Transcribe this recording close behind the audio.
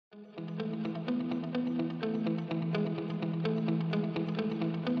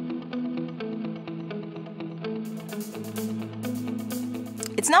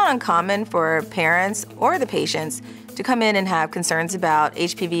not uncommon for parents or the patients to come in and have concerns about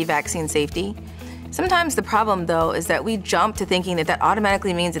HPV vaccine safety. Sometimes the problem, though, is that we jump to thinking that that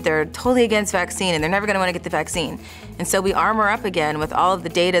automatically means that they're totally against vaccine and they're never going to want to get the vaccine. And so we armor up again with all of the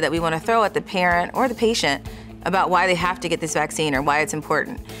data that we want to throw at the parent or the patient about why they have to get this vaccine or why it's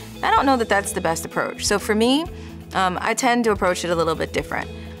important. I don't know that that's the best approach. So for me, I tend to approach it a little bit different.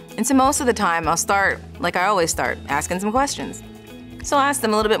 And so most of the time, I'll start, like I always start, asking some questions. So I'll ask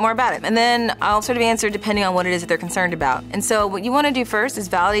them a little bit more about it, and then I'll sort of answer depending on what it is that they're concerned about. And so what you want to do first is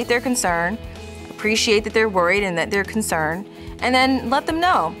validate their concern, appreciate that they're worried and that they're concerned, and then let them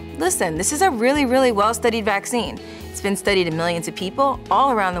know, listen, this is a really, really well-studied vaccine. It's been studied in millions of people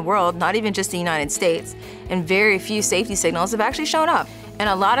all around the world, not even just the United States, and very few safety signals have actually shown up. And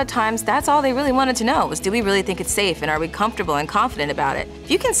a lot of times, that's all they really wanted to know was, do we really think it's safe and are we comfortable and confident about it?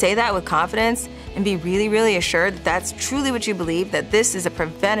 If you can say that with confidence and be really, really assured that that's truly what you believe, that this is a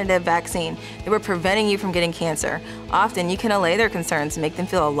preventative vaccine, that we're preventing you from getting cancer, often you can allay their concerns and make them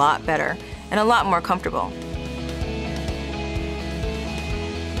feel a lot better and a lot more comfortable.